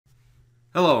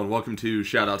Hello and welcome to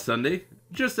Shoutout Sunday.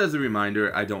 Just as a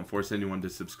reminder, I don't force anyone to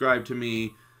subscribe to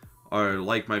me, or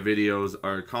like my videos,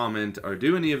 or comment, or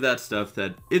do any of that stuff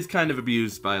that is kind of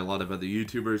abused by a lot of other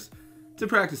YouTubers. It's a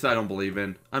practice I don't believe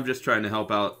in. I'm just trying to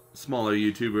help out smaller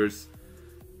YouTubers.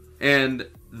 And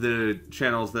the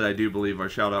channels that I do believe are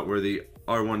shoutout worthy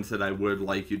are ones that I would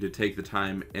like you to take the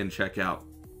time and check out.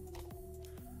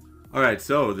 Alright,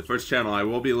 so the first channel I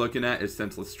will be looking at is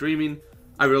Senseless Streaming.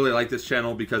 I really like this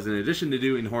channel because in addition to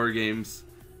doing horror games,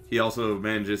 he also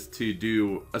manages to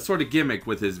do a sort of gimmick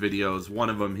with his videos. One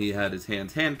of them he had his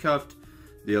hands handcuffed,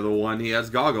 the other one he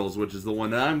has goggles, which is the one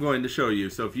that I'm going to show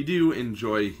you. So if you do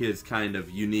enjoy his kind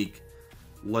of unique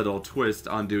little twist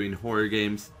on doing horror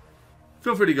games,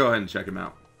 feel free to go ahead and check him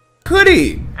out.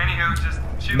 Hoodie! Anywho, just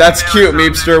shoot That's cute,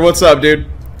 Meepster. What's up, dude?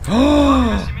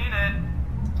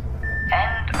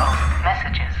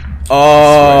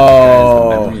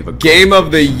 Oh, game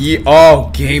of the year. Oh,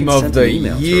 game of the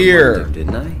year.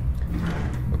 Didn't I?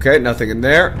 Okay, nothing in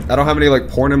there. I don't have any like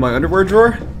porn in my underwear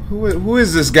drawer. Who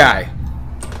is this guy?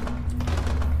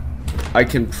 I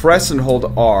can press and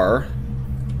hold R.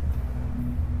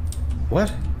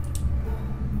 What?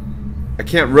 I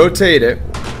can't rotate it.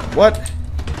 What?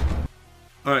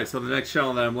 Alright, so the next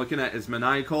channel that I'm looking at is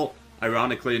Maniacal.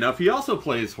 Ironically enough, he also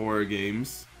plays horror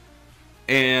games.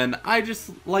 And I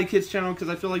just like his channel because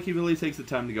I feel like he really takes the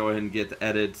time to go ahead and get the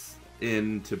edits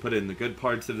in to put in the good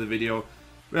parts of the video.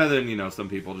 Rather than, you know, some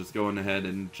people just going ahead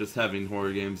and just having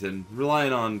horror games and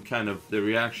relying on kind of the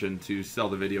reaction to sell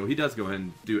the video. He does go ahead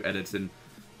and do edits and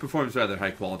performs rather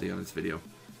high quality on his video.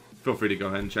 Feel free to go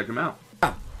ahead and check him out.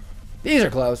 These are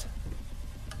clothes.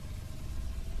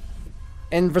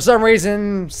 And for some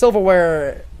reason,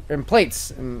 silverware and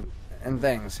plates and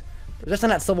things. There's just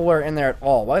not silverware in there at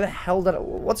all. Why the hell did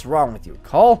what's wrong with you?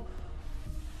 Call?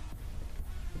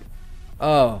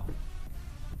 Oh.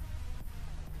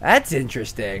 That's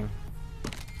interesting.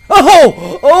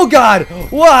 Oh! Oh god!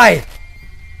 Why?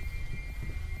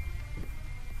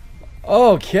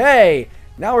 Okay.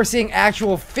 Now we're seeing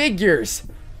actual figures.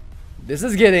 This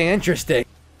is getting interesting.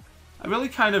 I really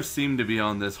kind of seem to be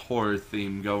on this horror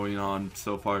theme going on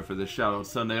so far for this Shoutout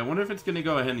Sunday. I wonder if it's going to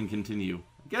go ahead and continue.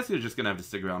 I guess you're just going to have to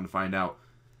stick around to find out.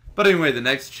 But anyway, the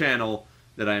next channel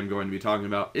that I am going to be talking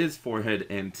about is Forehead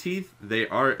and Teeth. They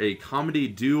are a comedy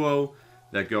duo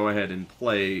that go ahead and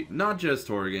play not just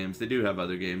horror games. They do have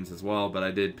other games as well, but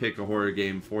I did pick a horror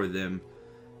game for them.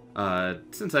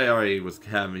 Since I already was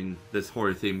having this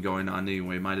horror theme going on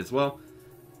anyway, might as well.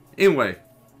 Anyway,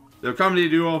 they're a comedy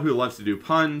duo who loves to do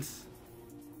puns.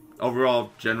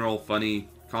 Overall, general, funny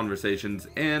conversations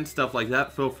and stuff like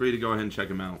that. Feel free to go ahead and check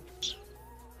them out.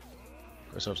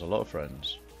 Chris has a lot of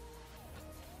friends.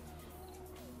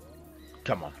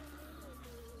 Come on.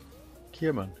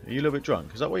 Kierman, are you a little bit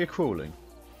drunk? Is that why you're crawling?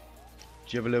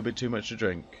 Do you have a little bit too much to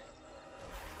drink?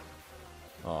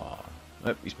 Ah,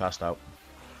 oh, he's passed out.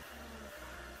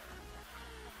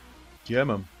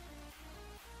 Kierman,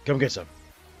 come get some.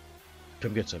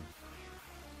 Come get some.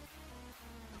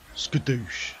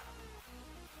 Skadoosh.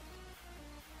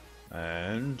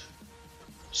 And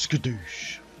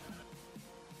skadoosh.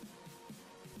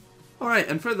 Alright,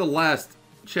 and for the last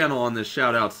channel on this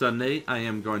Shoutout Sunday, I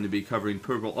am going to be covering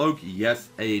Purple Oak. Yes,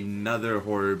 another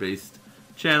horror-based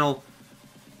channel.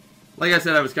 Like I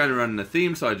said, I was kind of running a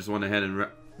theme, so I just went ahead and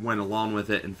went along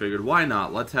with it and figured, why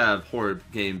not? Let's have horror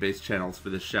game-based channels for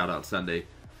this Shoutout Sunday.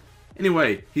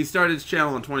 Anyway, he started his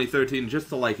channel in 2013 just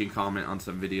to like and comment on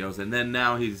some videos, and then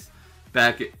now he's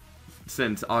back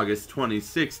since August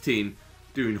 2016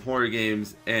 doing horror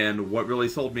games, and what really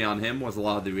sold me on him was a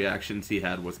lot of the reactions he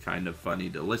had was kind of funny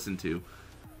to listen to.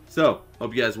 So,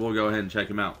 hope you guys will go ahead and check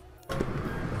him out.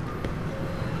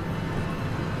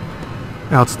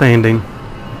 Outstanding.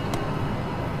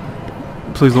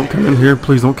 Please don't come in here.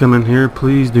 Please don't come in here.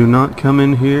 Please do not come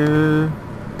in here.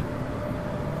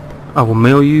 I will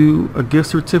mail you a gift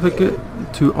certificate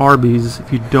to Arby's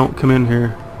if you don't come in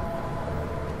here.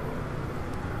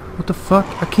 What the fuck?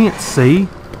 I can't see.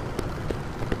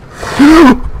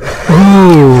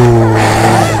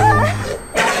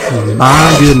 Oh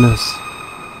my goodness.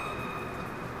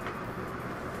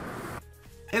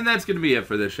 And that's going to be it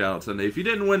for this Shoutout Sunday. If you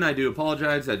didn't win, I do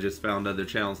apologize. I just found other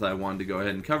channels that I wanted to go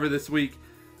ahead and cover this week.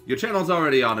 Your channel's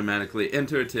already automatically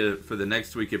entered for the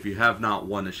next week if you have not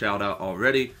won a shoutout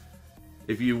already.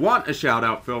 If you want a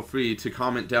shoutout, feel free to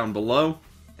comment down below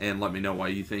and let me know why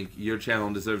you think your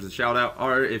channel deserves a shoutout.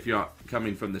 Or if you're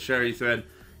coming from the Sherry thread,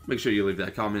 make sure you leave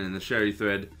that comment in the Sherry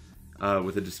thread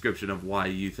with a description of why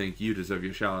you think you deserve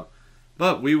your shoutout.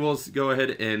 But we will go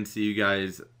ahead and see you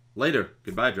guys later.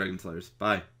 Goodbye, Dragon Slayers.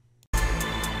 Bye.